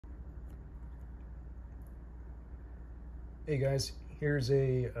Hey guys, here's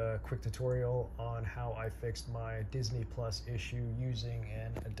a quick tutorial on how I fixed my Disney Plus issue using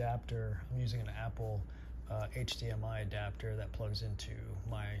an adapter. I'm using an Apple HDMI adapter that plugs into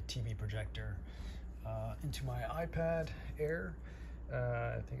my TV projector, into my iPad Air.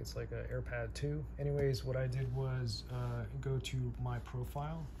 I think it's like an AirPad 2. Anyways, what I did was go to my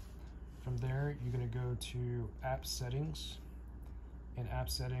profile. From there, you're going to go to App Settings. In App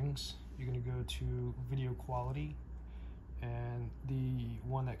Settings, you're going to go to Video Quality. And the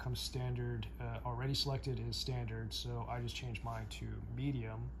one that comes standard, already selected, is standard, so I just changed mine to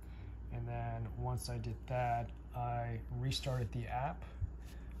medium. And then once I did that, I restarted the app,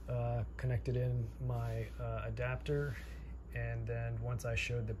 connected in my adapter, and then once I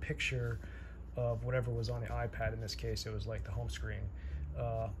showed the picture of whatever was on the iPad, in this case it was like the home screen,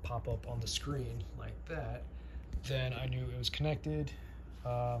 pop up on the screen like that, then I knew it was connected.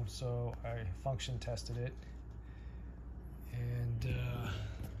 So I function tested it, and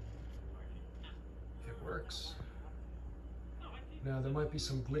it works. Now there might be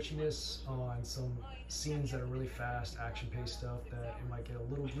some glitchiness on some scenes that are really fast, action-paced stuff, that it might get a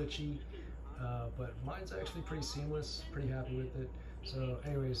little glitchy, but mine's actually pretty seamless, pretty happy with it. So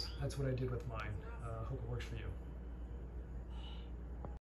anyways, that's what I did with mine. Hope it works for you.